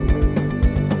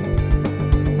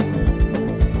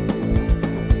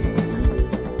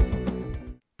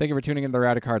Thank you for tuning into the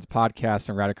Radicards podcast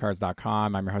on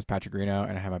radicards.com. I'm your host, Patrick Reno,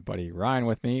 and I have my buddy Ryan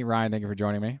with me. Ryan, thank you for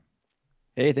joining me.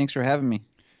 Hey, thanks for having me.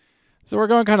 So we're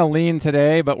going kind of lean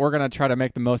today, but we're going to try to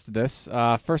make the most of this.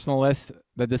 First on the list,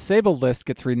 the disabled list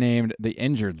gets renamed the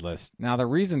injured list. Now, the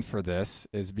reason for this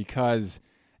is because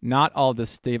not all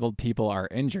disabled people are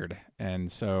injured,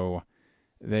 and so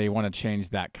they want to change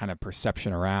that kind of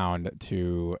perception around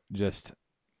to just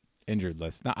injured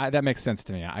list. Now, that makes sense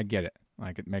to me. I get it.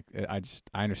 I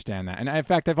understand that. And in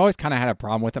fact, I've always kind of had a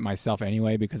problem with it myself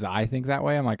anyway, because I think that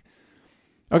way. I'm like,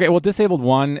 okay, well, disabled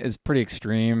one is pretty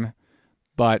extreme,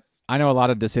 but I know a lot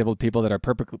of disabled people that are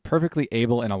perfectly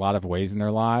able in a lot of ways in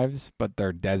their lives, but they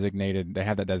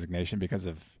have that designation because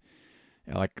of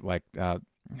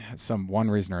some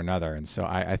one reason or another. And so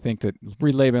I think that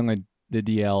relabeling the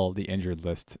DL, the injured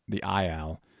list, the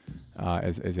IL,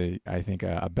 is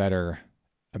a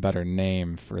better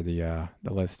name for the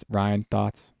list. Ryan,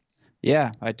 thoughts?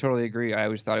 Yeah, I totally agree. I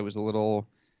always thought it was a little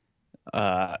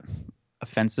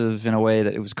offensive in a way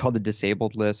that it was called the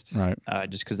disabled list, right?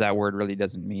 Just because that word really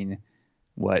doesn't mean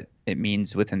what it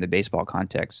means within the baseball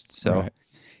context. So, right.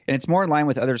 And it's more in line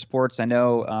with other sports. I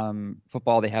know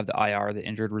football, they have the IR, the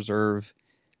injured reserve.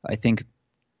 I think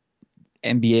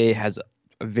NBA has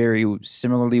a very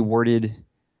similarly worded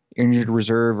injured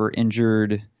reserve or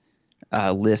injured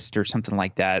list or something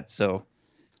like that. So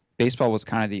baseball was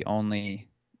kind of the only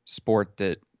sport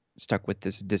that stuck with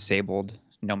this disabled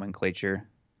nomenclature.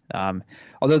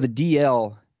 Although the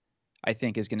DL, I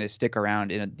think, is going to stick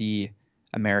around in the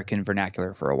American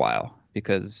vernacular for a while,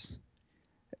 because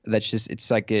it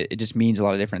just means a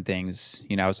lot of different things.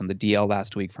 You know, I was on the DL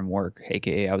last week from work,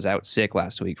 aka I was out sick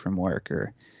last week from work,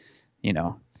 or, you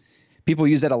know, people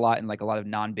use that a lot in like a lot of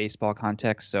non-baseball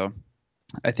contexts. So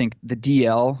I think the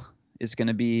DL is going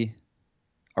to be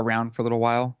around for a little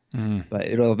while, but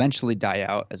it'll eventually die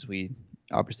out as we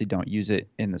obviously don't use it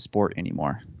in the sport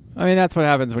anymore. I mean, that's what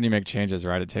happens when you make changes,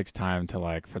 right? It takes time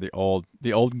to for the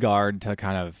old guard to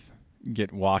kind of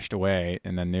get washed away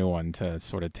and the new one to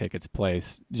sort of take its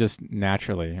place just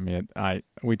naturally. I mean,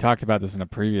 we talked about this in a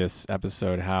previous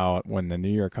episode, how when the new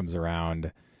year comes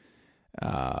around,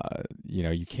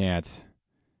 you can't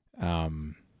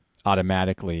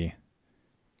automatically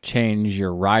change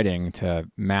your writing to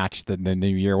match the new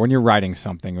year. When you're writing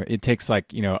something, it takes a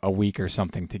week or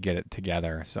something to get it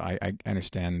together. So I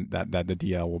understand that the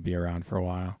DL will be around for a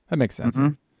while. That makes sense.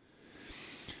 Mm-hmm.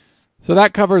 So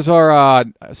that covers our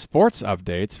sports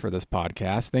updates for this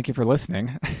podcast. Thank you for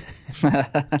listening.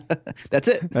 That's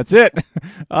it. That's it.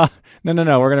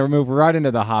 No. We're going to move right into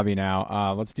the hobby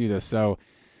now. Let's do this. So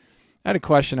I had a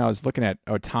question. I was looking at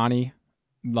Ohtani,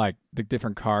 like the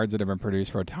different cards that have been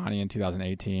produced for Ohtani in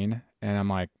 2018, and I'm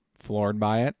like floored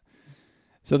by it.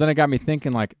 So then it got me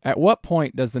thinking, like, at what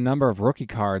point does the number of rookie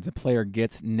cards a player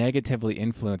gets negatively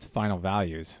influence final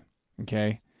values?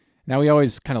 Okay. Now we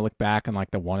always kind of look back on like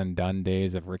the one and done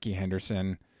days of Ricky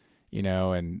Henderson,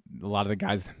 and a lot of the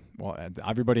guys, well,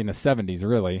 everybody in the 70s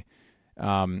really.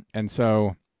 And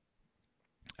so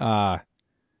I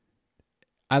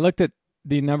looked at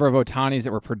the number of Ohtanis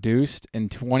that were produced in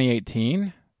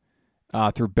 2018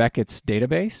 through Beckett's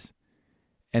database,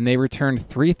 and they returned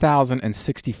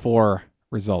 3,064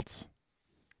 results.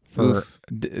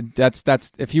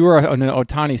 That's if you were an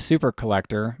Ohtani super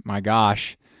collector, my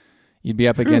gosh, you'd be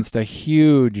up against a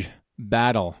huge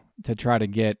battle to try to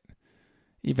get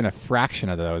even a fraction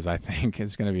of those. I think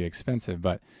is going to be expensive,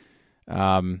 but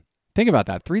think about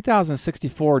that: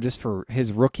 3,064 just for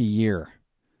his rookie year.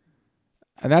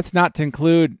 And that's not to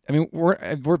include. I mean,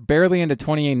 we're barely into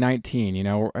 2019.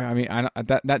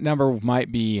 That number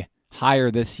might be higher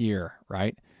this year,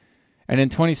 right? And in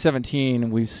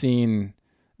 2017, we've seen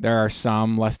there are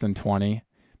some less than 20,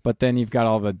 but then you've got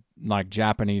all the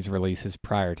Japanese releases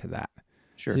prior to that.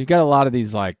 Sure. So you've got a lot of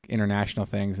these international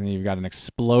things, and you've got an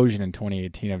explosion in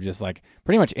 2018 of just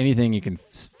pretty much anything you can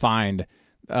find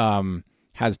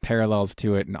has parallels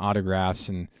to it and autographs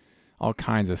and all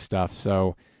kinds of stuff.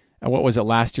 So. And what was it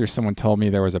last year? Someone told me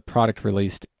there was a product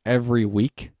released every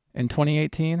week in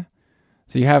 2018.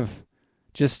 So you have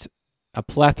just a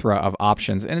plethora of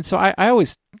options. And so I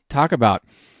always talk about,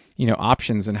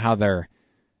 options and how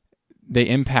they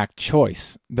impact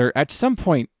choice. There at some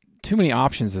point, too many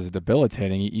options is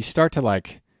debilitating. You start to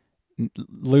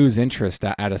lose interest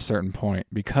at a certain point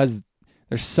because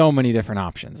there's so many different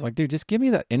options. Dude, just give me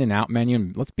the in and out menu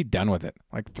and let's be done with it.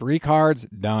 3 cards,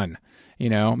 done.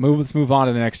 Let's move on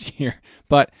to the next year.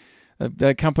 But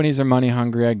the companies are money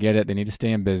hungry. I get it. They need to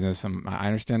stay in business. I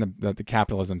understand the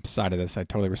capitalism side of this. I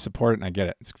totally support it, and I get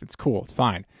it. It's cool. It's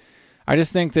fine. I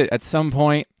just think that at some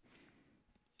point,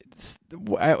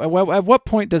 at what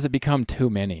point does it become too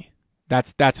many?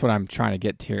 That's what I'm trying to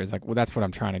get to here. Is like, well, that's what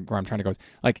I'm trying to, where I'm trying to go.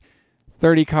 Like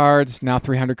 30 cards, now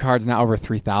 300 cards, now over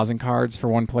 3,000 cards for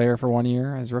one player for 1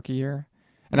 year as rookie year.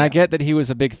 And I get that he was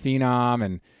a big phenom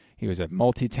and he was a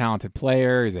multi-talented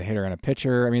player. He's a hitter and a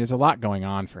pitcher. I mean, there's a lot going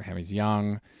on for him. He's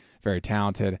young, very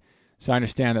talented. So I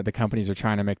understand that the companies are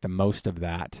trying to make the most of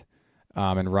that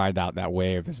and ride out that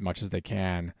wave as much as they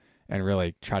can and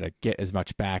really try to get as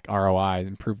much back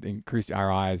ROI, increase the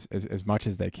ROIs as much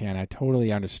as they can. I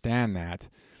totally understand that.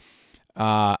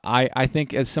 I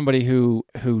think as somebody who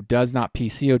does not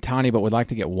PC Ohtani but would like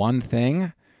to get one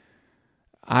thing,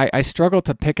 I struggle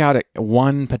to pick out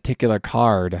one particular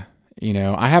card. You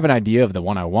know, I have an idea of the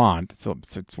one I want, so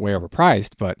it's way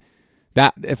overpriced, but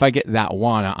that if I get that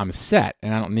one, I'm set,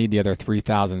 and I don't need the other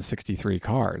 3,063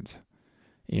 cards.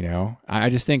 You know, I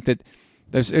just think that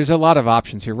there's a lot of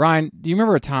options here. Ryan, do you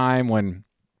remember a time when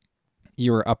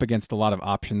you were up against a lot of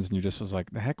options and you just was like,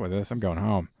 the heck with this, I'm going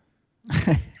home?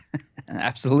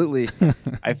 Absolutely.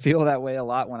 I feel that way a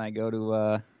lot when I go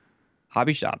to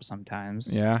hobby shops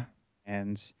sometimes. Yeah.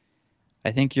 And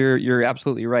I think you're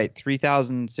absolutely right.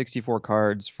 3,064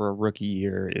 cards for a rookie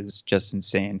year is just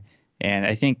insane. And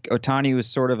I think Ohtani was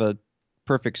sort of a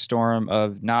perfect storm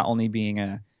of not only being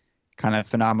a kind of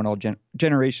phenomenal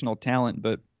generational talent,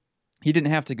 but he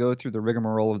didn't have to go through the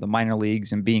rigmarole of the minor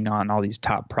leagues and being on all these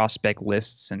top prospect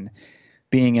lists and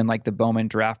being in like the Bowman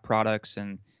draft products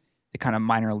and the kind of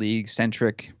minor league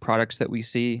centric products that we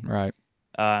see. Right.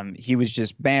 He was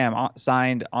just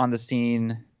signed on the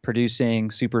scene, producing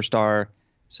superstar.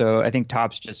 So I think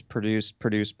Topps just produced,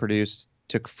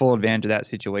 took full advantage of that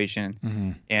situation.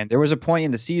 Mm-hmm. And there was a point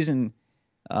in the season,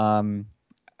 I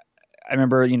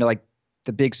remember, like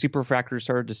the big superfractors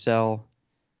started to sell,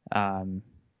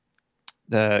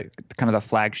 the kind of the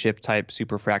flagship type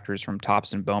superfractors from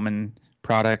Topps and Bowman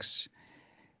products.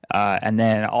 And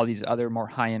then all these other more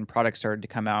high-end products started to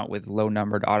come out with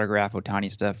low-numbered autograph Ohtani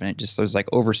stuff, and it just was like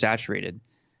oversaturated.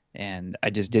 And I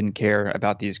just didn't care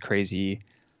about these crazy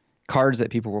cards that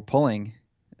people were pulling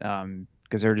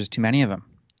because there were just too many of them.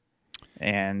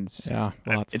 And yeah,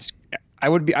 well, I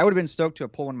would have been stoked to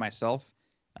pull one myself,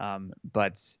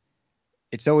 but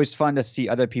it's always fun to see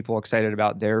other people excited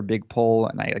about their big pull.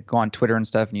 And I go on Twitter and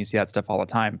stuff, and you see that stuff all the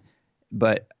time.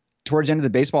 But towards the end of the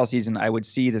baseball season, I would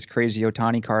see this crazy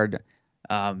Ohtani card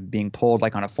being pulled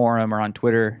like on a forum or on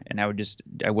Twitter, and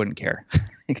I wouldn't care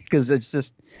because it's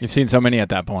just, you've seen so many at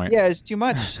that point. Yeah, it's too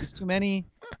much. It's too many,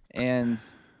 and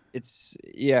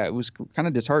it was kind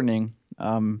of disheartening.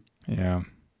 Yeah.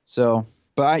 So,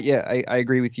 but I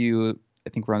agree with you. I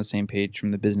think we're on the same page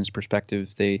from the business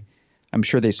perspective. I'm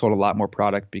sure they sold a lot more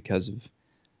product because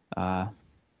of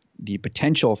the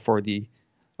potential for the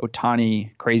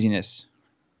Ohtani craziness.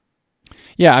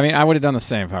 Yeah, I mean, I would have done the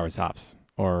same if I was Topps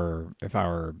or if I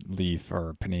were Leaf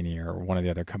or Panini or one of the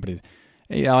other companies.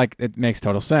 Yeah, like it makes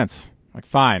total sense. Like,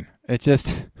 fine. It's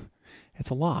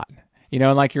a lot.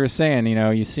 And like you were saying,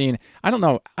 you've seen, I don't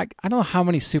know how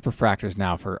many superfractors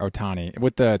now for Ohtani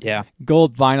with the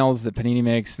gold vinyls that Panini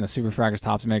makes and the superfractors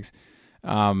Topps makes,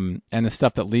 and the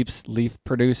stuff that Leaf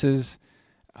produces.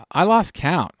 I lost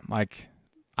count. Like,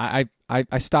 I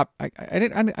stopped.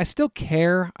 I still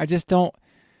care. I just don't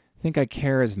think I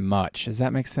care as much. Does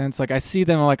that make sense? Like, I see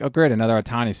them like, oh great, another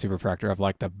Ohtani superfractor of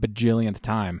like the bajillionth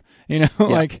time.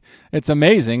 Like, it's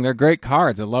amazing. They're great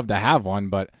cards. I'd love to have one,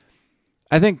 but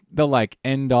I think the like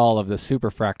end all of the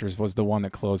superfractors was the one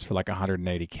that closed for like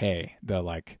 180K. The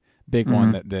like big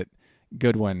one that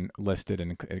Goodwin listed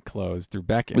and it closed through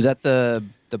Beckett. Was that the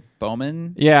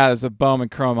Bowman? Yeah, there's a Bowman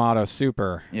Chrome Auto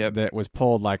Super that was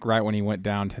pulled like right when he went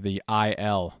down to the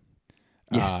IL.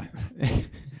 Yes.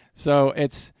 So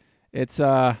it's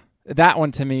that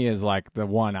one to me is like the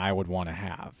one I would want to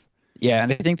have. Yeah,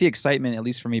 and I think the excitement, at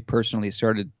least for me personally,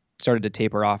 started to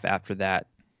taper off after that.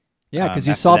 Yeah, because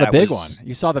you saw the big one.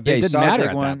 You saw the big. It didn't matter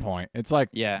at that point. It's like,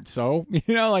 so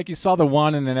like you saw the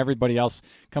one, and then everybody else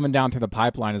coming down through the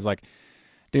pipeline is like,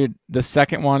 dude, the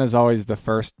second one is always the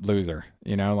first loser.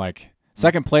 Like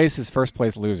second place is first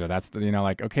place loser. That's the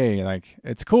like, okay, like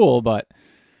it's cool, but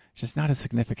just not as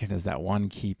significant as that one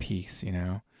key piece.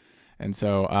 And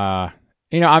so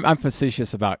I'm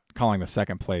facetious about calling the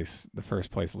second place the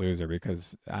first place loser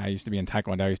because I used to be in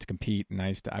Taekwondo. I used to compete, and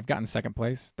I've gotten second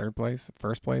place, third place,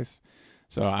 first place.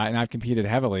 So I've competed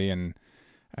heavily, and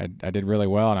I did really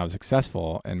well, and I was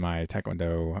successful in my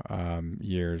Taekwondo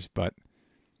years. But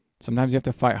sometimes you have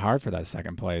to fight hard for that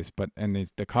second place. But in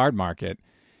the card market,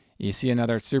 you see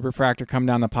another superfractor come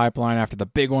down the pipeline after the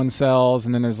big one sells,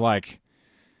 and then there's like,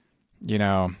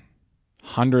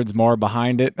 hundreds more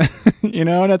behind it, you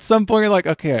know. And at some point, you're like,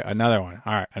 okay, another one.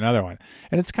 All right, another one.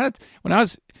 And it's kind of when I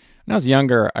was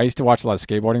younger, I used to watch a lot of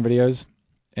skateboarding videos,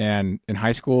 and in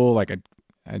high school, like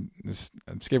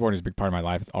skateboarding is a big part of my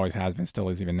life. It always has been, still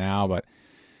is even now. But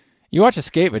you watch a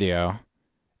skate video,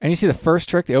 and you see the first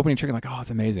trick, the opening trick, and like, oh,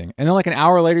 it's amazing. And then like an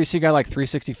hour later, you see a guy like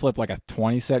 360 flip like a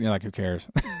 20 set, and you're like, who cares?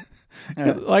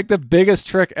 Like the biggest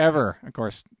trick ever. Of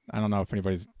course, I don't know if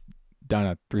anybody's done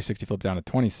a 360 flip down a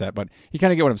 20 set, but you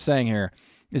kind of get what I'm saying here.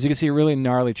 Is you can see a really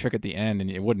gnarly trick at the end, and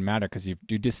it wouldn't matter because you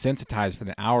desensitized for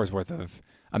the hours worth of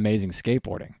amazing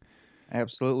skateboarding.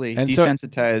 Absolutely, and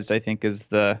desensitized. I think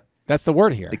that's the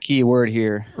word here. The key word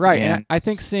here, right? And I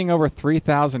think seeing over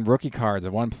 3,000 rookie cards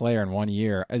of one player in 1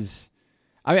 year is.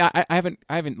 I mean, I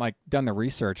haven't like done the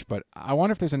research, but I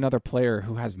wonder if there's another player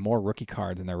who has more rookie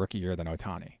cards in their rookie year than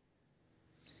Ohtani.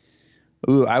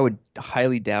 Ooh, I would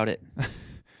highly doubt it.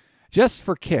 Just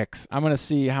for kicks, I'm going to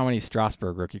see how many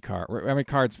Strasburg how many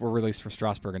cards were released for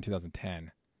Strasburg in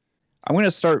 2010. I'm going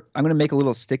to make a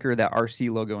little sticker of that RC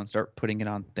logo and start putting it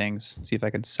on things. See if I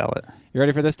can sell it. You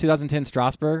ready for this 2010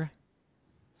 Strasburg?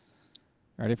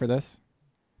 Ready for this?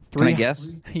 Can I guess?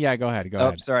 Yeah, go ahead. Go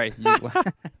ahead. Oh, sorry.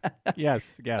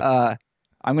 Yes.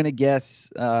 I'm going to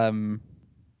guess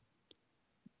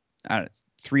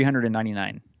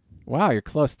 399. Wow, you're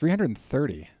close.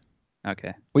 330.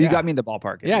 Okay. Well, you got me in the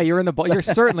ballpark. Yeah, you're in the ball. You're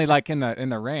certainly like in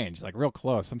the range, like real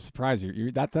close. I'm surprised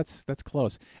that's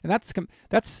close. And that's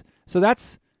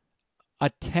a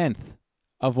tenth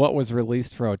of what was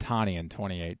released for Ohtani in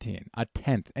 2018. A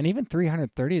tenth. And even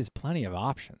 330 is plenty of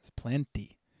options.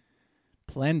 Plenty.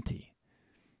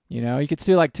 You know, you could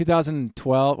see like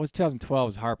 2012 was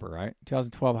Harper, right?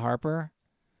 2012 Harper.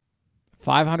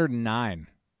 509.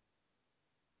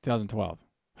 2012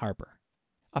 Harper.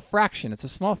 A fraction. It's a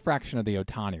small fraction of the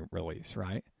Ohtani release,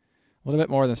 right? A little bit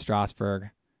more than Strasburg,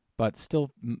 but still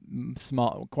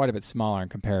small, quite a bit smaller in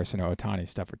comparison to Ohtani's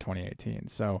stuff for 2018.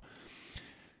 So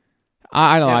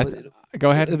I don't know. Go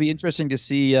ahead. It'll be interesting to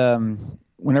see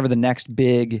whenever the next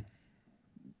big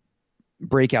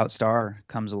breakout star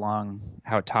comes along,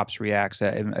 how Topps reacts. I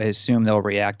assume they'll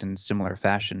react in similar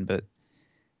fashion, but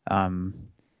I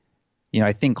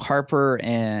think Harper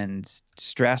and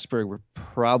Strasburg were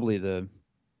probably the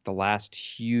last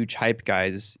huge hype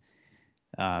guys.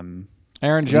 Aaron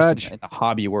Judge in the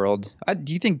hobby world.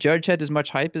 Do you think Judge had as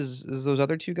much hype as those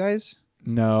other two guys?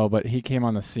 No, but he came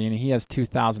on the scene. He has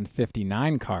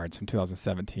 2,059 cards from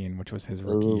 2017, which was his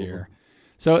rookie year.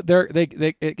 So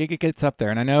it gets up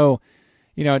there. And I know,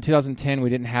 in 2010 we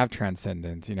didn't have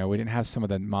Transcendent. We didn't have some of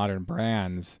the modern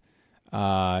brands.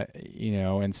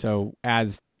 And so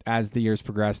as the years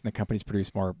progress and the companies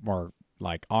produce more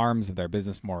like arms of their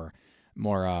business, more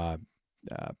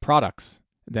products,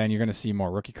 then you're going to see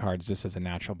more rookie cards just as a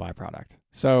natural byproduct.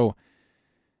 So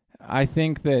I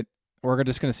think that we're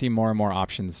just going to see more and more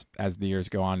options as the years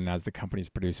go on and as the companies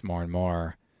produce more and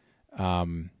more.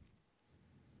 When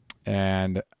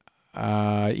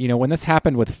this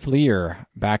happened with Fleer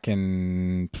back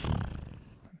in, I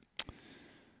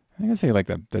think I say like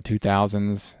the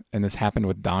 2000s, and this happened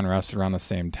with Donruss around the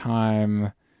same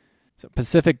time. So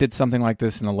Pacific did something like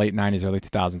this in the late 90s, early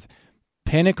 2000s.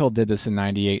 Pinnacle did this in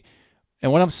 98.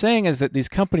 And what I'm saying is that these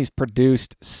companies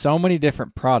produced so many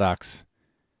different products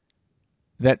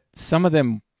that some of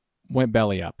them went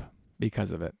belly up because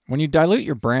of it. When you dilute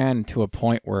your brand to a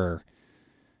point where,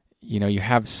 you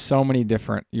have so many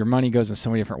different, your money goes in so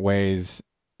many different ways.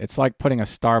 It's like putting a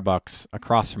Starbucks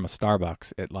across from a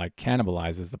Starbucks. It like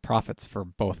cannibalizes the profits for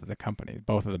both of the companies,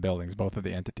 both of the buildings, both of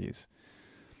the entities.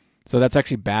 So that's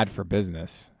actually bad for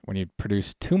business when you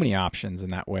produce too many options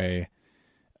in that way.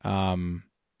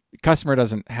 Customer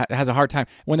has a hard time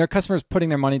when their customers putting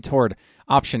their money toward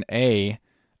option A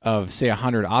of say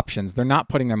 100 options. They're not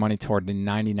putting their money toward the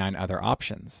 99 other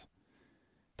options.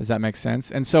 Does that make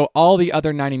sense? And so all the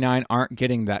other 99 aren't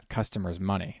getting that customer's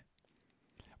money.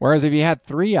 Whereas if you had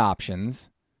 3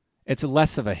 options, it's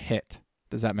less of a hit.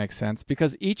 Does that make sense?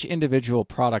 Because each individual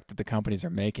product that the companies are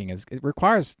making it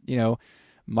requires,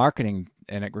 marketing,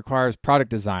 and it requires product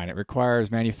design. It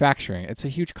requires manufacturing. It's a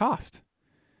huge cost.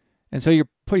 And so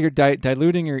you're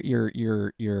diluting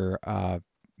your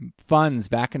funds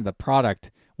back into the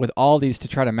product with all these to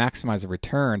try to maximize a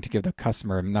return to give the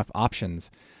customer enough options.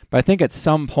 But I think at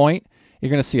some point you're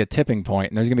going to see a tipping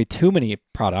point, and there's going to be too many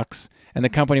products, and the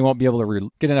company won't be able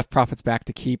to get enough profits back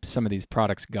to keep some of these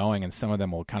products going, and some of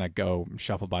them will kind of go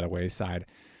shuffled by the wayside.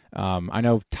 I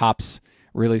know Topps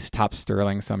released Topps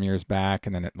Sterling some years back,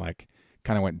 and then it like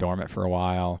kind of went dormant for a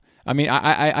while. I mean,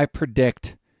 I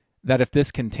predict that if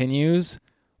this continues,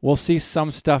 we'll see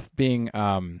some stuff being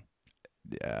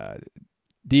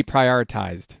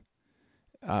deprioritized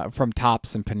from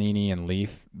Topps and Panini and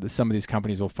Leaf. Some of these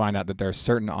companies will find out that there are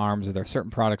certain arms or there are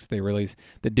certain products they release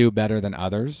that do better than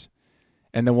others.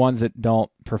 And the ones that don't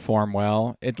perform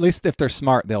well, at least if they're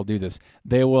smart, they'll do this.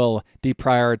 They will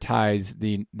deprioritize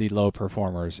the low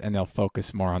performers and they'll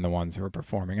focus more on the ones who are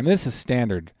performing. And this is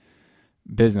standard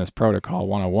business protocol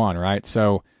 101, right?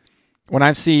 So when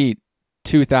I see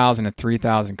 2,000 and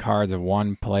 3,000 cards of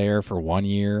one player for 1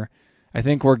 year, I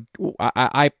think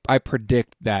I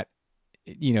predict that,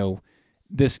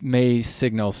 this may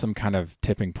signal some kind of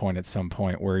tipping point at some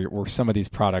point where some of these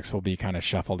products will be kind of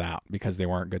shuffled out because they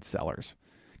weren't good sellers.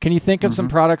 Can you think of some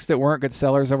products that weren't good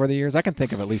sellers over the years? I can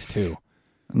think of at least two.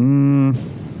 Not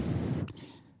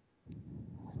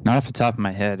off the top of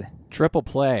my head. Triple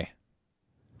Play.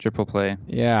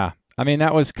 Yeah. I mean,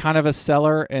 that was kind of a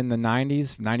seller in the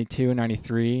 90s, 92,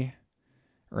 93,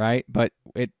 right? But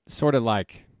it sort of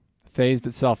like phased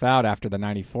itself out after the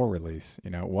 94 release.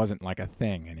 It wasn't like a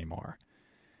thing anymore.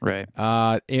 Right.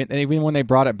 Even when they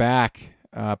brought it back,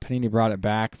 Panini brought it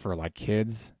back for like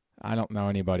kids. I don't know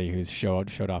anybody who's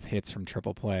showed off hits from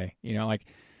Triple Play.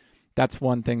 That's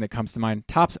one thing that comes to mind.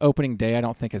 Topps opening day, I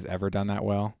don't think has ever done that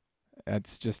well.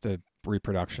 It's just a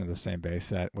reproduction of the same base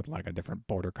set with like a different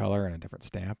border color and a different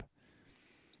stamp.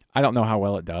 I don't know how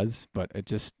well it does, but it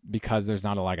just because there's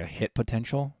not a hit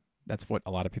potential. That's what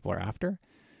a lot of people are after.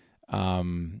 I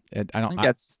think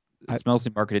it's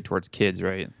mostly marketed towards kids,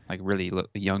 right? Like really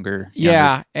younger.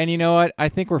 Yeah, and you know what? I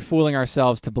think we're fooling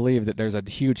ourselves to believe that there's a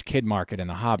huge kid market in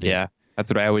the hobby. Yeah, that's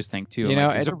what I always think too.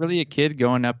 Is there really a kid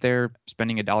going up there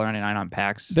spending $1.99 on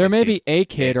packs? There may be a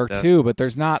kid or two, but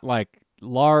there's not like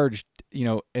large,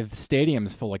 if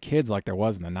stadiums full of kids like there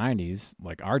was in the 90s,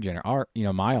 like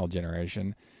my old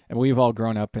generation. And we've all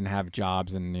grown up and have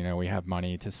jobs and, we have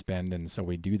money to spend. And so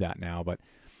we do that now. But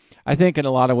I think in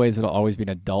a lot of ways, it'll always be an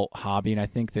adult hobby. And I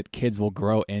think that kids will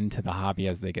grow into the hobby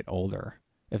as they get older,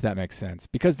 if that makes sense.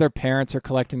 Because their parents are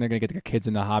collecting, they're going to get their kids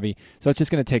in the hobby. So it's just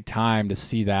going to take time to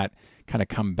see that kind of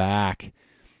come back.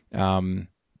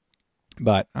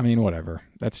 But I mean, whatever.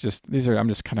 I'm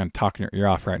just kind of talking your ear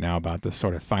off right now about this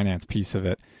sort of finance piece of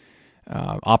it,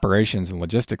 operations and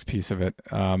logistics piece of it.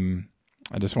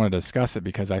 I just wanted to discuss it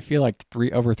because I feel like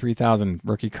over 3,000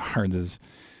 rookie cards is,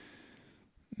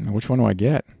 which one do I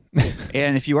get?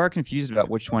 And if you are confused about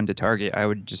which one to target, I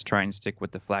would just try and stick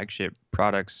with the flagship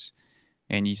products.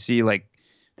 And you see like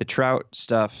the Trout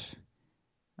stuff,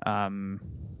 the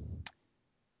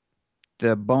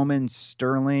Bowman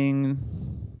Sterling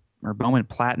or Bowman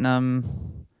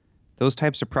Platinum, those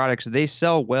types of products, they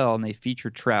sell well and they feature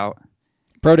Trout.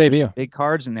 Pro debut. There's big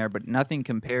cards in there, but nothing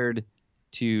compared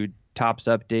to Topps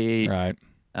Update, right?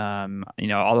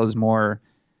 All those more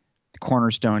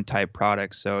cornerstone type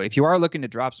products. So if you are looking to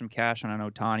drop some cash on an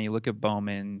Ohtani, look at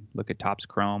Bowman, look at Topps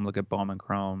Chrome, look at Bowman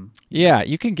Chrome. Yeah,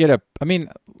 you can get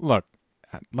look,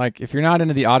 like if you're not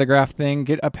into the autograph thing,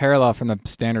 get a parallel from the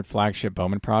standard flagship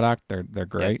Bowman product. They're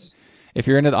great. Yes. If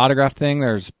you're into the autograph thing,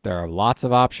 there are lots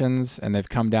of options, and they've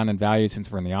come down in value since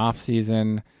we're in the off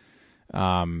season.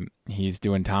 He's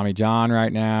doing Tommy John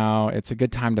right now. It's a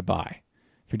good time to buy.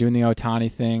 If you're doing the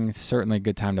Ohtani thing, it's certainly a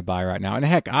good time to buy right now. And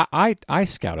heck, I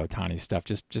scout Ohtani's stuff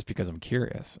just because I'm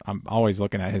curious. I'm always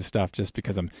looking at his stuff just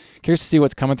because I'm curious to see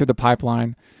what's coming through the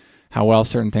pipeline, how well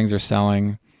certain things are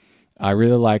selling. I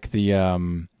really like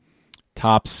the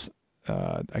Topps,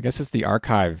 I guess it's the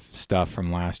archive stuff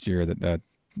from last year, the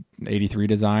 83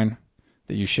 design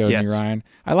that you showed me, Ryan.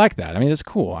 I like that. I mean, it's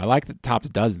cool. I like that Topps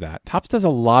does that. Topps does a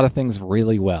lot of things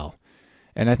really well.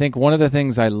 And I think one of the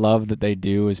things I love that they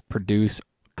do is produce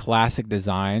classic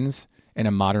designs in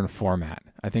a modern format.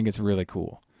 I think it's really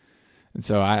cool. And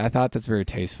so I thought that's very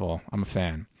tasteful. I'm a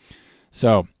fan.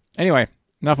 So anyway,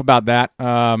 enough about that.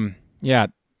 Over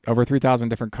 3,000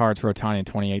 different cards for Ohtani in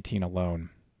 2018 alone.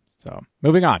 So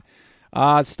moving on.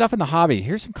 Stuff in the hobby.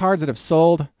 Here's some cards that have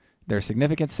sold. They're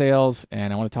significant sales,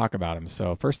 and I want to talk about them.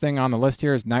 So first thing on the list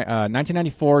here is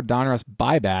 1994 Donruss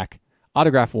buyback,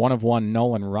 autograph 1/1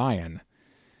 Nolan Ryan.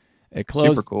 It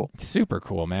closed super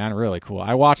cool, man. Really cool.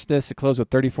 I watched this. It closed with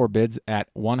 34 bids at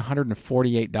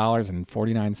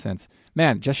 $148.49.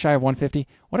 Man, just shy of $150.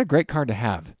 What a great card to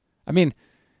have. I mean,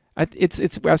 I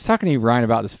was talking to you, Ryan,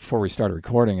 about this before we started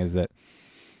recording, is that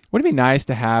wouldn't it be nice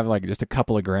to have like just a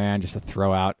couple of grand just to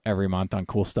throw out every month on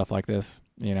cool stuff like this,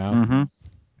 Mm-hmm.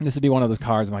 This would be one of those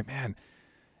cards. I'm like, man,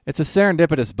 it's a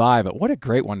serendipitous buy, but what a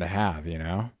great one to have,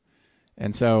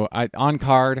 And so on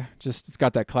card, it's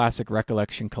got that classic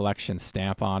Recollection Collection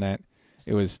stamp on it.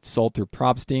 It was sold through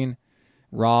Propstein.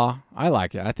 Raw. I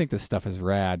like it. I think this stuff is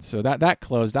rad. So that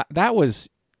closed. That was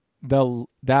the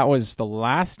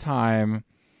last time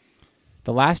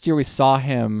the last year we saw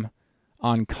him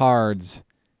on cards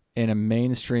in a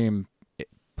mainstream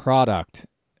product,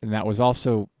 and that was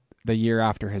also the year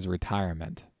after his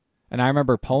retirement. And I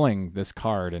remember pulling this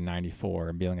card in 94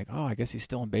 and being like, oh, I guess he's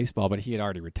still in baseball, but he had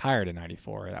already retired in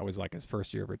 94. That was like his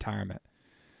first year of retirement.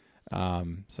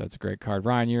 So it's a great card.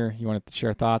 Ryan, you want to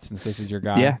share thoughts since this is your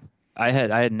guy? Yeah, I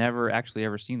had never actually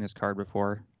ever seen this card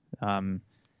before. And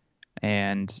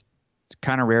it's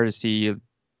kind of rare to see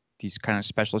these kind of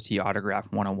specialty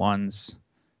autograph 101s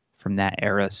from that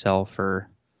era sell for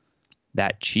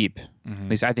that cheap. Mm-hmm. At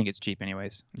least I think it's cheap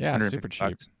anyways. Yeah, super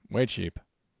cheap. Way cheap.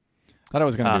 Thought it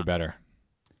was going to do better.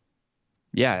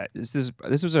 Yeah, this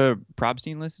was a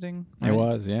Probstein listing. Right? It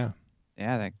was, yeah.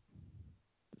 Yeah, the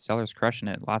seller's crushing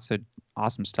it. Lots of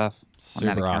awesome stuff.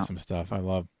 Super awesome stuff.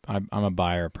 I'm a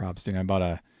buyer of Probstein. I bought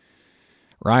a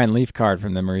Ryan Leaf card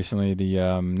from them recently,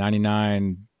 the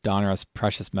 99 Donruss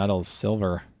Precious Metals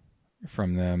Silver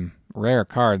from them. Rare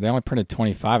card. They only printed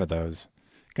 25 of those.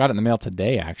 Got it in the mail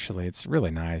today, actually. It's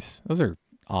really nice. Those are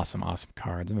awesome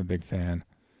cards. I'm a big fan.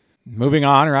 Moving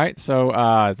on, right? So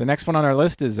the next one on our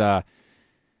list is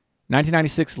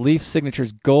 1996 Leaf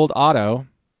Signatures Gold Auto,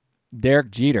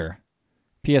 Derek Jeter,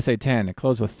 PSA 10. It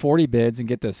closed with 40 bids, and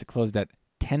get this, it closed at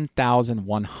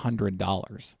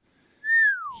 $10,100.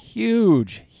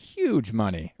 Huge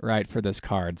money, right, for this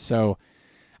card. So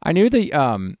I knew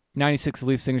the 96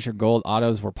 Leaf Signature Gold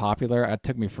Autos were popular. It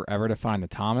took me forever to find the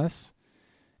Thomas.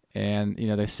 And,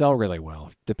 they sell really well,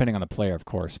 depending on the player, of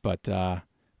course. But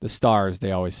the Stars,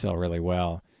 they always sell really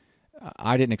well.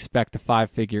 I didn't expect the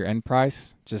 5-figure end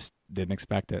price. Just didn't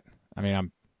expect it. I mean,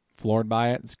 I'm floored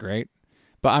by it. It's great.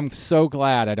 But I'm so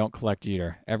glad I don't collect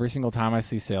Jeter. Every single time I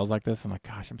see sales like this, I'm like,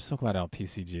 gosh, I'm so glad I don't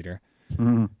PC Jeter.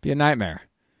 Mm-hmm. Be a nightmare.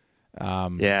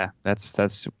 Yeah,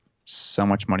 that's so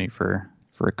much money for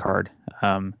a card.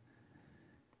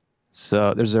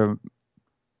 So there's a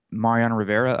Mariano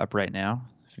Rivera up right now.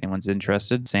 If anyone's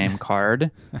interested, same card.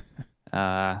 It's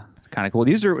kind of cool.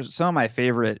 These are some of my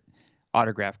favorite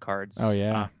autograph cards. Oh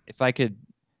yeah. If I could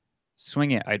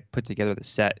swing it, I'd put together the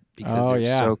set because they're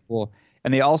yeah. so cool.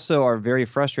 And they also are very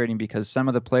frustrating because some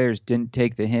of the players didn't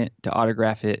take the hint to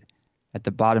autograph it at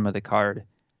the bottom of the card,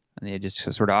 and they just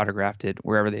sort of autographed it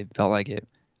wherever they felt like it,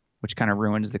 which kind of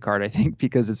ruins the card, I think,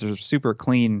 because it's a super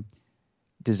clean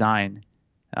design.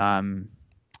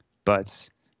 But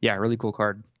yeah, really cool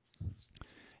card.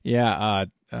 Yeah,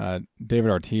 David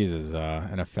Ortiz is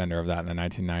an offender of that in the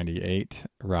 1998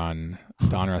 run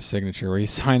Donruss signature, where he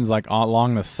signs like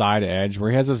along the side edge,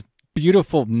 where he has this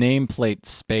beautiful nameplate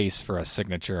space for a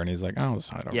signature, and he's like, "Oh, I'll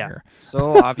sign over here."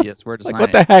 So obvious where to like, sign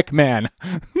what the heck, man?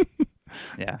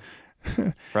 Yeah,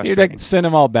 you'd like send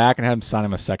them all back and have him sign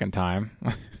them a second time.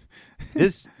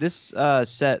 This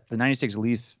set, the 96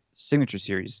 Leaf Signature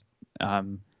Series,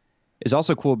 is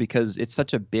also cool because it's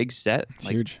such a big set. It's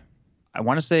huge. I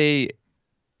want to say,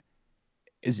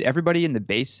 is everybody in the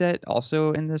base set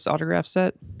also in this autograph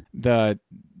set? The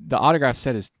autograph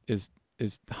set is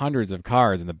hundreds of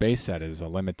cards, and the base set is a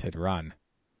limited run.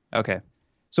 Okay.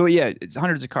 So yeah, it's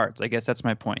hundreds of cards. I guess that's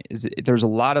my point. There's a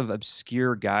lot of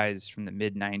obscure guys from the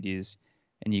mid 90s,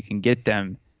 and you can get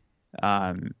them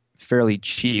fairly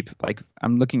cheap. Like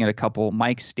I'm looking at a couple: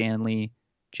 Mike Stanley,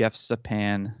 Jeff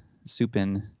Supin,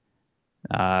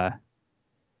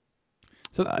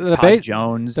 so the Todd base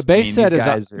Jones. The base set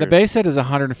is the base set is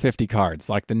 150 cards,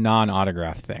 like the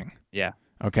non-autograph thing. Yeah.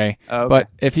 Okay. Okay. But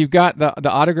if you've got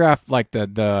the autograph, like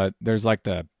there's like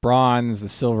the bronze, the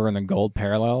silver, and the gold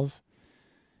parallels.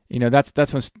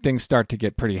 That's when things start to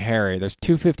get pretty hairy. There's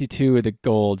 252 of the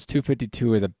golds,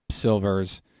 252 of the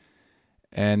silvers,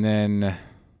 and then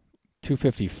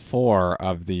 254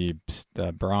 of the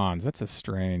bronze. That's a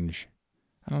strange.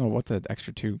 I don't know what the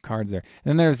extra 2 cards there.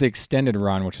 And then there's the extended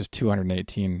run, which is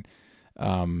 218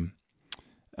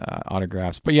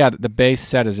 autographs. But yeah, the base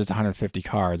set is just 150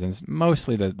 cards, and it's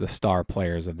mostly the star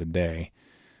players of the day.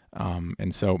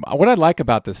 And so what I like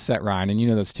about this set, Ryan, and you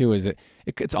know this too, is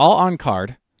it's all on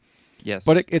card. Yes.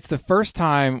 But it's the first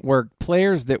time where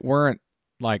players that weren't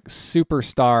like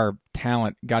superstar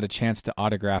talent got a chance to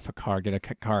autograph a card, get a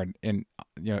card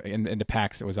into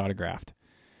packs that was autographed.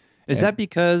 Is that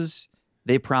because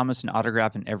they promised an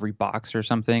autograph in every box or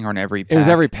something, or in every pack? It was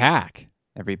every pack.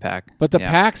 Every pack. But the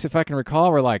packs, if I can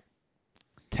recall, were like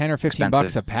 10 or 15 expensive.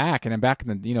 Bucks a pack. And then back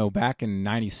in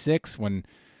 96, when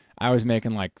I was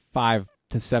making like $5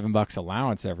 to $7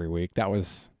 allowance every week, that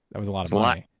was a lot of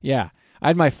money. Yeah. I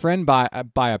had my friend buy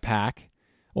a pack.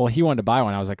 Well, he wanted to buy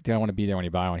one. I was like, dude, I want to be there when you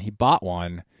buy one. He bought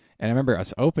one, and I remember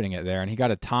us opening it there, and he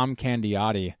got a Tom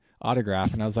Candiotti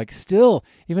autograph, and I was like, still,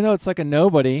 even though it's like a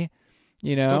nobody,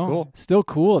 You know, still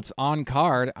cool. It's on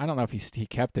card. I don't know if he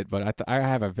kept it, but I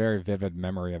have a very vivid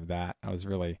memory of that. I was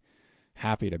really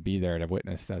happy to be there to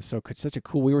witness that. Such a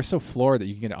cool. We were so floored that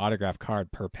you can get an autographed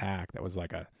card per pack. That was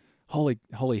like a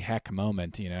holy heck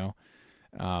moment. You know,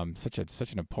 such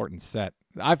an important set.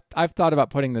 I've thought about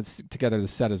putting together the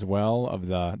set as well of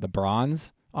the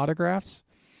bronze autographs,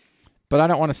 but I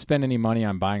don't want to spend any money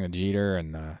on buying the Jeter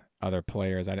and the other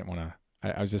players. I didn't want to.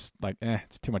 I was just like,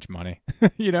 it's too much money.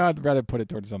 You know, I'd rather put it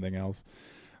towards something else.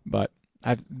 But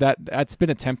that's been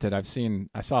attempted. I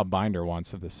saw a binder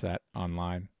once of the set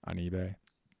online on eBay.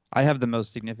 I have the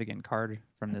most significant card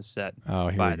from this set.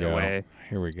 Oh, by the way.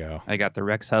 Here we go. I got the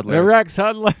Rex Hudler. The Rex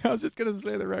Hudler. I was just gonna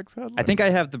say the Rex Hudler. I think I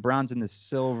have the bronze and the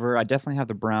silver. I definitely have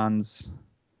the bronze.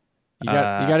 You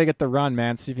got to get the run,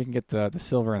 man. See if you can get the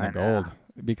silver and the gold,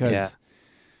 because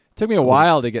it took me a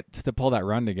while to get to pull that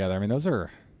run together. I mean, those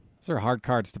are hard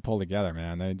cards to pull together,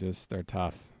 man. They're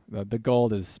tough. The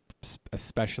gold is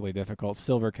especially difficult.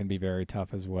 Silver can be very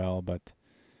tough as well, but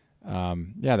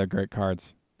they're great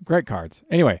cards. Great cards.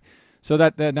 Anyway, so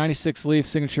that the 96 Leaf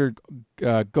signature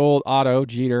gold auto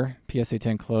Jeter PSA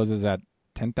 10 closes at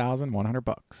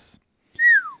 $10,100.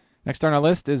 Next on our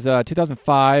list is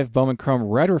 2005 Bowman Chrome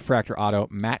Red Refractor Auto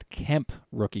Matt Kemp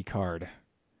rookie card.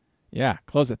 Yeah,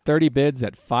 closed at 30 bids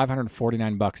at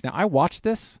 $549. Now, I watched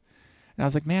this, and I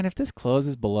was like, man, if this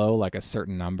closes below like a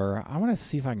certain number, I want to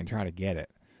see if I can try to get it.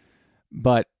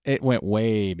 But it went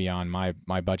way beyond my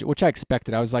budget, which I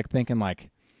expected. I was like thinking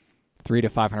like $300 to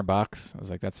 $500. I was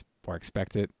like, that's where I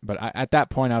expect it. But at that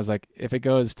point, I was like, if it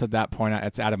goes to that point,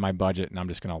 it's out of my budget, and I'm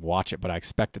just going to watch it. But I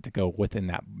expect it to go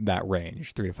within that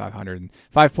range, $300 to $500. And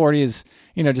 $540 is,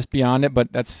 just beyond it.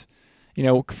 But that's,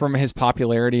 from his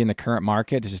popularity in the current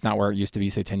market, it's just not where it used to be,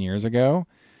 say, 10 years ago.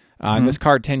 And this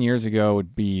card 10 years ago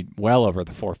would be well over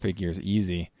the four figures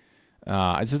easy.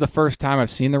 This is the first time I've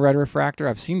seen the red refractor.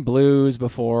 I've seen blues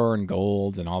before and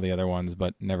golds and all the other ones,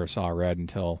 but never saw red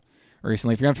until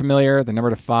recently. If you're unfamiliar, the number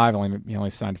to 5, he only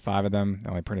signed 5 of them. They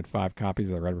only printed 5 copies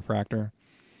of the red refractor.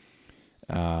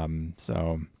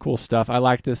 So cool stuff. I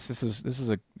like this. This is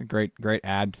a great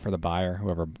ad for the buyer.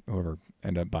 Whoever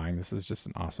ended up buying this is just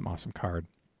an awesome card.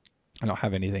 I don't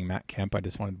have anything Matt Kemp. I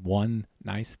just wanted one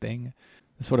nice thing.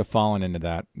 This would have fallen into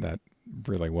that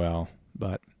really well.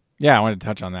 But yeah, I wanted to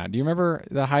touch on that. Do you remember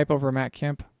the hype over Matt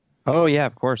Kemp? Oh yeah,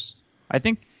 of course. I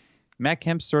think Matt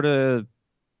Kemp sort of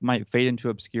might fade into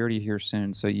obscurity here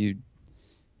soon. So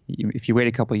if you wait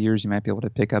a couple of years, you might be able to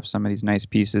pick up some of these nice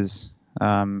pieces.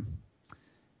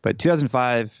 But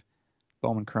 2005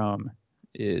 Bowman Chrome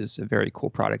is a very cool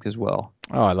product as well.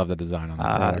 Oh, I love the design on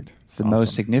that product. It's the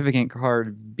most significant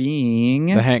card being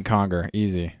the Hank Conger.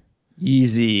 Easy.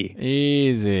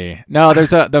 No,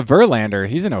 there's the Verlander.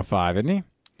 He's an 05, isn't he?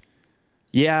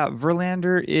 Yeah,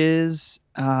 Verlander is.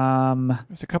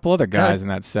 There's a couple other guys in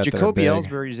that set. Jacoby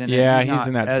Ellsbury's in it. Yeah, he's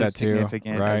in that set too.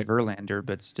 Significant right? As Verlander,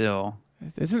 but still.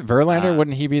 Isn't Verlander?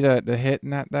 Wouldn't he be the hit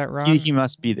in that run? He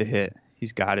must be the hit.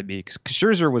 He's got to be. 'Cause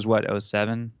Scherzer was what,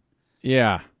 07?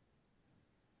 Yeah.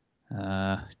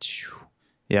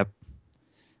 Yep.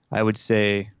 I would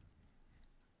say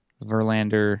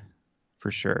Verlander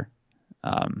for sure.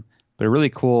 But a really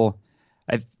cool.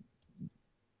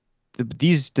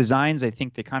 These designs, I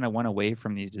think they kind of went away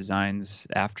from these designs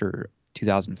after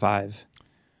 2005.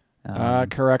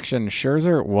 Correction.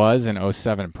 Scherzer was an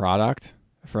 07 product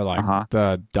for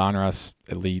the Donruss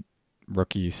Elite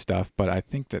rookie stuff, but I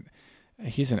think that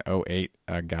he's an 08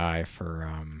 guy for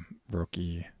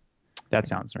rookie. That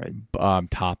sounds right.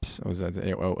 Tops was that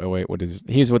 08? What is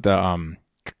he's with the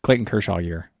Clayton Kershaw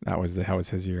year? That was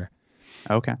his year.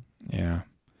 Okay. Yeah,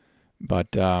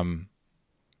 but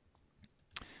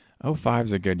 05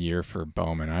 is a good year for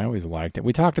Bowman. I always liked it.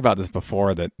 We talked about this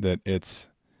before that it's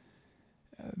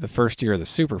the first year of the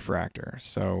Superfractor,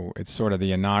 so it's sort of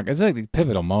it's like a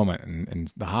pivotal moment in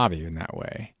the hobby in that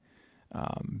way.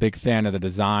 Big fan of the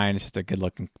design. It's just a good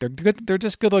looking. They're good. They're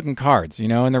just good looking cards,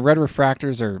 And the red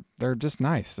refractors they're just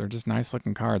nice. They're just nice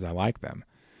looking cards. I like them.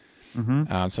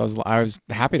 Mm-hmm. So I was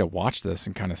happy to watch this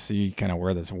and kind of see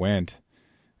where this went.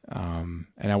 And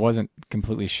I wasn't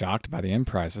completely shocked by the end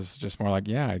price. It's just more like,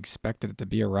 I expected it to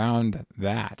be around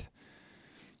that.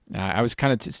 I was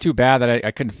it's too bad that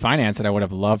I couldn't finance it. I would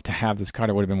have loved to have this card.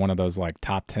 It would have been one of those like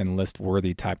top 10 list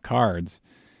worthy type cards.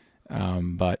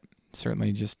 But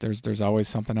certainly just there's always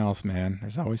something else, man.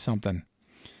 There's always something.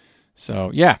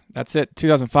 So yeah, that's it.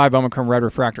 2005 Bowman Chrome Red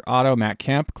Refractor Auto Matt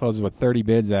Kemp closes with 30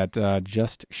 bids at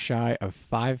just shy of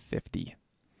 $550.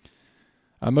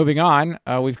 Moving on,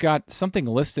 we've got something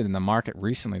listed in the market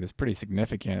recently that's pretty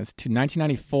significant. It's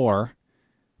 1994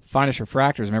 Finest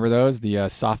Refractors. Remember those? The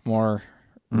sophomore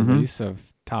release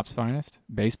of Topps Finest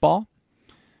baseball.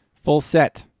 Full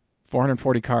set,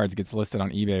 440 cards, gets listed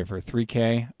on eBay for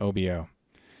 $3K OBO.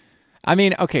 I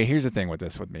mean, okay, here's the thing with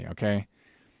this with me, okay?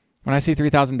 When I see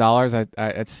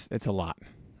 $3,000, it's a lot.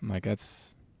 I'm like,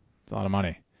 it's a lot of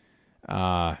money.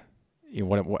 I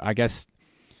guess,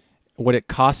 would it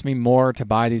cost me more to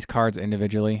buy these cards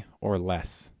individually or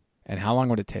less? And how long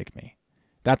would it take me?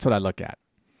 That's what I look at.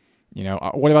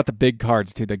 What about the big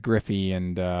cards too, the Griffey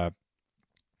and the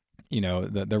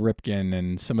Ripken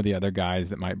and some of the other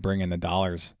guys that might bring in the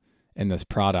dollars in this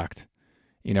product?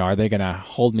 Are they going to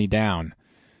hold me down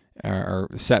or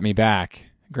set me back?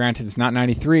 Granted, it's not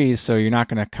 93s, so you're not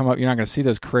going to see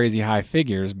those crazy high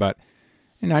figures, but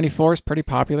 94 is pretty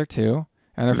popular too.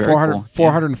 And they're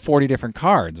 440 different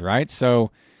cards, right? So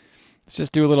let's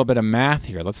just do a little bit of math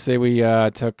here. Let's say we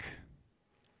took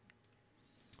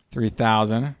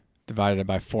 3,000 divided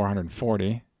by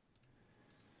 440.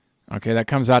 Okay, that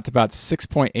comes out to about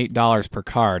 $6.8 per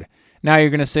card. Now you're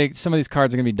going to say some of these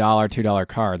cards are going to be $1, $2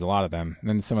 cards, a lot of them. And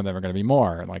then some of them are going to be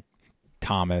more, like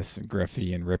Thomas and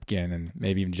Griffey and Ripken and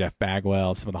maybe even Jeff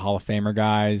Bagwell, some of the Hall of Famer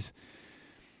guys.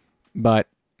 But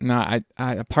no,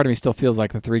 I part of me still feels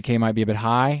like the 3K might be a bit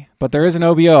high, but there is an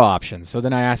OBO option. So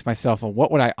then I ask myself, well,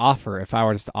 what would I offer if I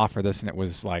were just to offer this and it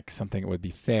was like something that would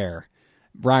be fair?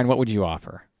 Brian, what would you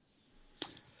offer?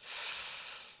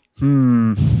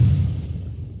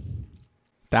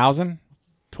 1,000?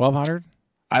 1,200?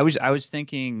 I was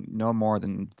thinking no more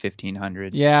than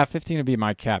 1,500. Yeah, 15 would be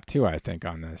my cap too, I think,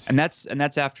 on this. And that's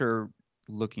after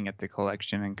looking at the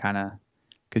collection and kind of,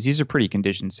 because these are pretty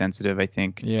condition sensitive. I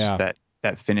think just that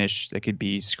finish that could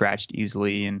be scratched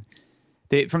easily, and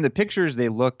from the pictures they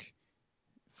look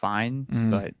fine,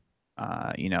 but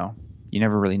you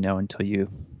never really know until you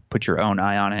put your own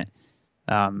eye on it.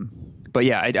 But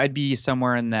yeah, I'd be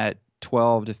somewhere in that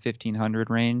 1,200 to 1,500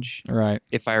 range, right?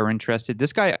 If I were interested.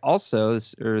 This guy also,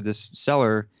 this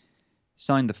seller,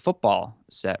 selling the football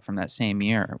set from that same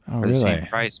year for the same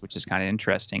price, which is kind of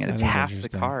interesting, and it's half the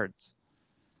cards.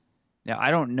 Now,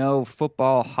 I don't know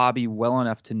football hobby well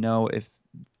enough to know if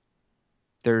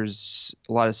there's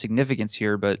a lot of significance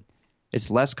here, but it's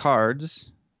less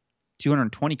cards,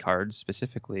 220 cards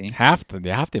specifically, half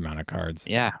the amount of cards.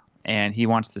 Yeah, and he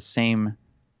wants the same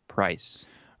price.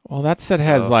 Well, that set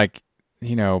has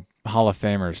Hall of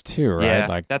Famers too, right?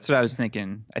 Yeah, that's what I was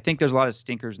thinking. I think there's a lot of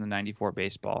stinkers in the 94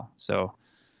 baseball. So,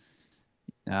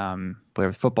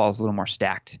 but football is a little more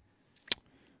stacked.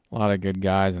 A lot of good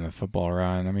guys in the football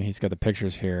run. I mean, he's got the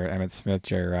pictures here: Emmitt Smith,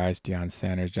 Jerry Rice, Deion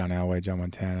Sanders, John Elway, Joe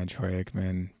Montana, Troy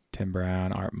Aikman, Tim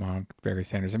Brown, Art Monk, Barry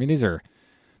Sanders. I mean,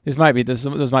 those might be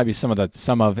some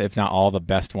of, if not all, the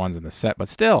best ones in the set. But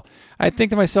still, I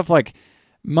think to myself, like,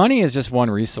 money is just one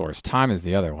resource. Time is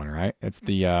the other one, right? It's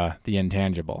the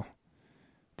intangible.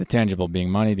 The tangible being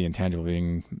money, the intangible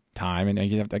being time.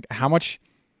 And you have how much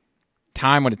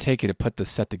time would it take you to put this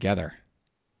set together?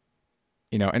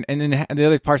 And then the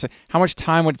other part is, how much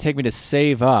time would it take me to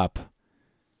save up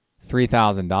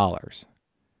 $3,000?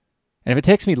 And if it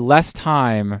takes me less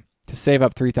time to save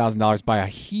up $3,000 by a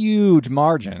huge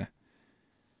margin,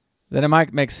 then it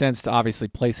might make sense to obviously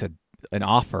place an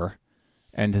offer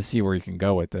and to see where you can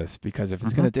go with this. Because if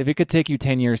if it could take you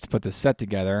 10 years to put this set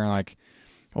together, like,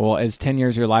 well, is 10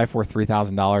 years of your life worth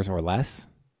 $3,000 or less?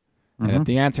 And if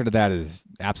the answer to that is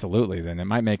absolutely, then it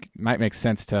might make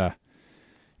sense to,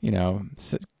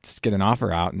 get an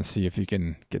offer out and see if you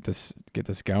can get this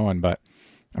going. But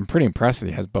I'm pretty impressed that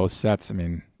he has both sets. I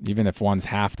mean, even if one's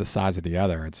half the size of the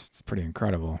other, it's pretty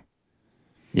incredible.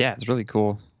 Yeah, it's really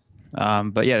cool.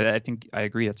 But yeah, I think I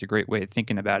agree. That's a great way of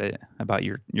thinking about it, about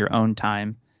your own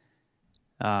time.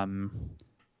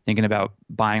 Thinking about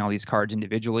buying all these cards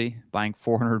individually, buying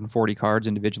 440 cards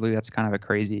individually, that's kind of a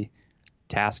crazy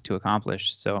task to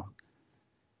accomplish. So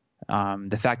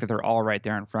the fact that they're all right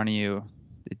there in front of you,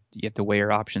 you have to weigh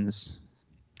your options.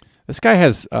 This guy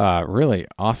has really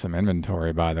awesome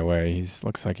inventory, by the way.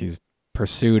 Looks like he's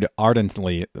pursued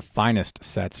ardently the finest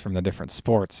sets from the different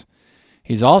sports.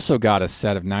 He's also got a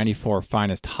set of 94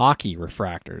 finest hockey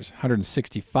refractors,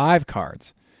 165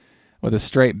 cards, with a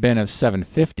straight bin of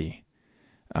 750.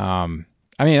 I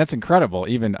mean, that's incredible.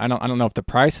 Even I don't know if the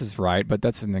price is right, but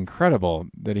that's incredible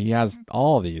that he has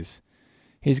all of these.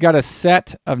 He's got a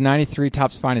set of 93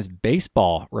 Topps Finest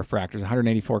baseball refractors,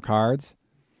 184 cards.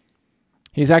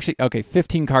 He's actually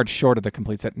 15 cards short of the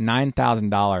complete set,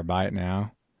 $9,000. Buy it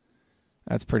now.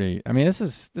 That's pretty. I mean, this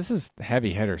is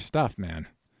heavy hitter stuff, man.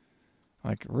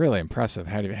 Like, really impressive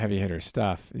heavy hitter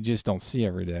stuff. You just don't see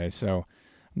every day. So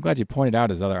I'm glad you pointed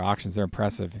out his other auctions. They're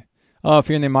impressive. Oh, if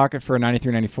you're in the market for a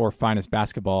 93-94 Finest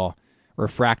basketball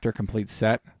refractor complete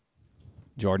set,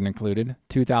 Jordan included,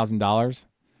 $2,000.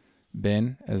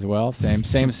 bin as well. Same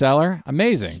seller.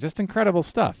 Amazing. Just incredible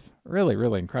stuff. Really,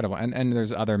 really incredible. And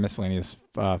there's other miscellaneous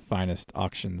finest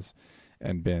auctions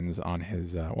and bins on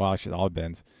his, actually all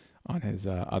bins on his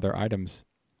other items.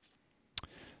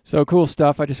 So cool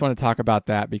stuff. I just want to talk about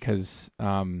that because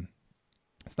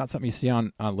it's not something you see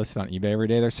on listed on eBay every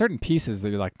day. There's certain pieces that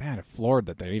you're like, man, I'm floored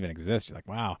that they even exist. You're like,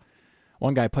 wow.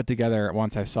 One guy put together,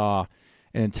 once I saw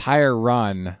an entire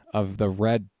run of the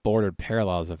red bordered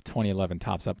parallels of 2011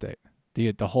 Topps Update,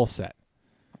 the whole set.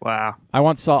 Wow. I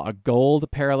once saw a gold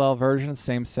parallel version,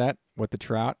 same set with the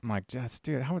Trout. I'm like, just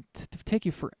dude, how would it take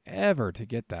you forever to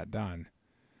get that done?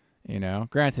 You know,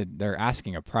 granted, they're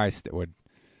asking a price that would,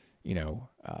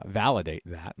 validate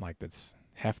that, like that's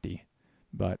hefty.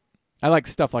 But I like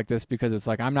stuff like this because it's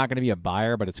like I'm not going to be a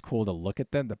buyer, but it's cool to look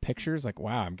at them, the pictures. Like,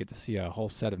 wow, I get to see a whole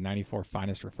set of 94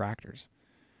 finest refractors.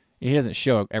 He doesn't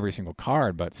show every single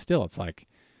card, but still, it's like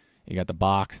you got the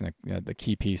box and the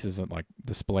key pieces like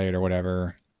displayed or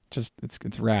whatever. Just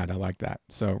it's rad. I like that.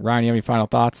 So, Ryan, you have any final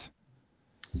thoughts?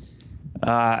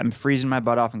 I'm freezing my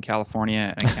butt off in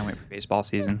California, and I can't wait for baseball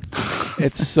season.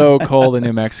 It's so cold in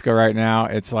New Mexico right now.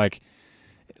 It's like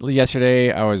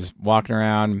yesterday I was walking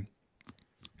around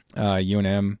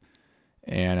UNM,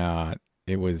 and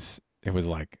it was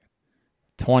like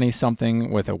 20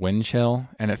 something with a wind chill,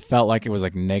 and it felt like it was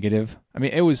like negative. I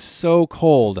mean, it was so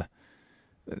cold.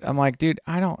 I'm like, dude,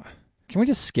 can we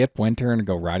just skip winter and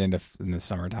go right in the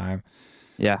summertime?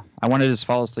 Yeah, I want to just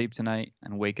fall asleep tonight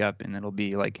and wake up, and it'll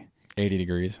be like 80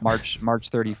 degrees. March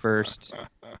 31st,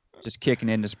 just kicking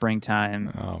into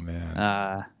springtime. Oh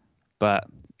man. But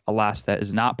alas, that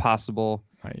is not possible.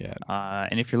 Not yet.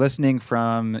 And if you're listening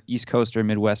from East Coast or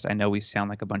Midwest, I know we sound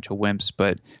like a bunch of wimps,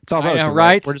 but it's all relative,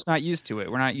 right? We're just not used to it.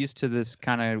 We're not used to this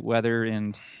kind of weather,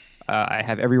 and I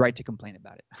have every right to complain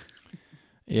about it.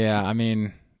 Yeah, I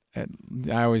mean,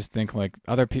 I always think like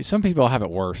some people have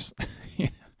it worse.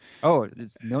 Oh,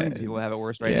 millions of people have it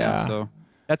worse right now. So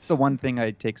that's the one thing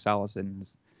I take solace in.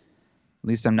 Is at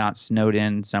least I'm not snowed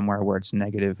in somewhere where it's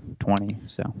negative 20.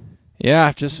 So.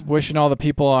 Yeah, just wishing all the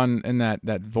people in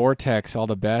that vortex all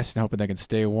the best and hoping they can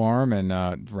stay warm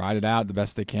and ride it out the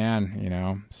best they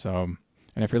can, So,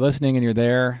 and if you're listening and you're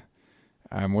there,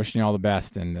 I'm wishing you all the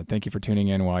best, and thank you for tuning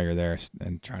in while you're there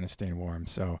and trying to stay warm.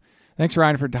 So thanks,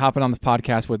 Ryan, for hopping on this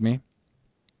podcast with me.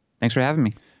 Thanks for having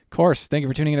me. Of course. Thank you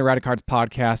for tuning in to Rad Cards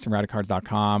podcast and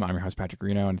radcards.com. I'm your host, Patrick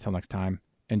Reno, and until next time,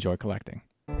 enjoy collecting.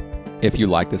 If you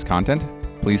like this content,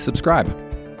 please subscribe.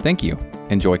 Thank you.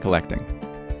 Enjoy collecting.